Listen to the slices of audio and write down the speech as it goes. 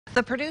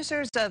The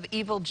producers of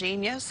Evil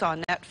Genius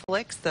on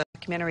Netflix, the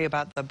documentary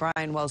about the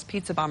Brian Wells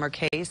pizza bomber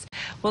case,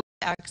 will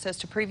have access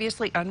to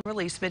previously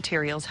unreleased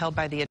materials held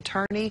by the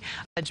attorney,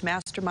 judge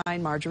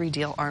mastermind Marjorie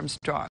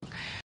Diehl-Armstrong.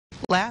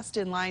 Last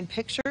in Line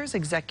Pictures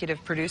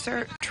executive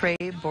producer Trey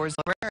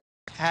Borzler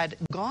had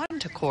gone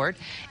to court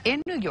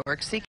in New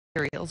York seeking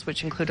materials,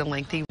 which include a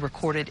lengthy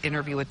recorded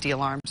interview with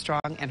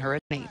Diehl-Armstrong and her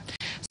attorney.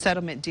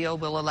 Settlement deal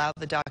will allow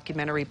the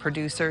documentary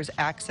producers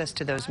access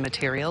to those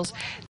materials.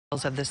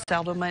 Details of the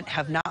settlement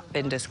have not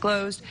been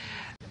disclosed.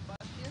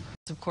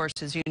 Of course,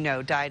 as you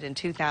know, died in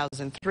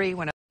 2003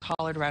 when a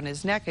collar around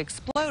his neck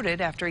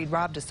exploded after he'd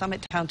robbed a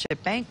Summit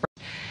Township bank.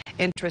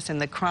 Interest in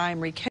the crime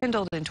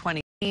rekindled in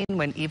 2018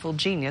 when Evil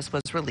Genius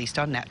was released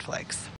on Netflix.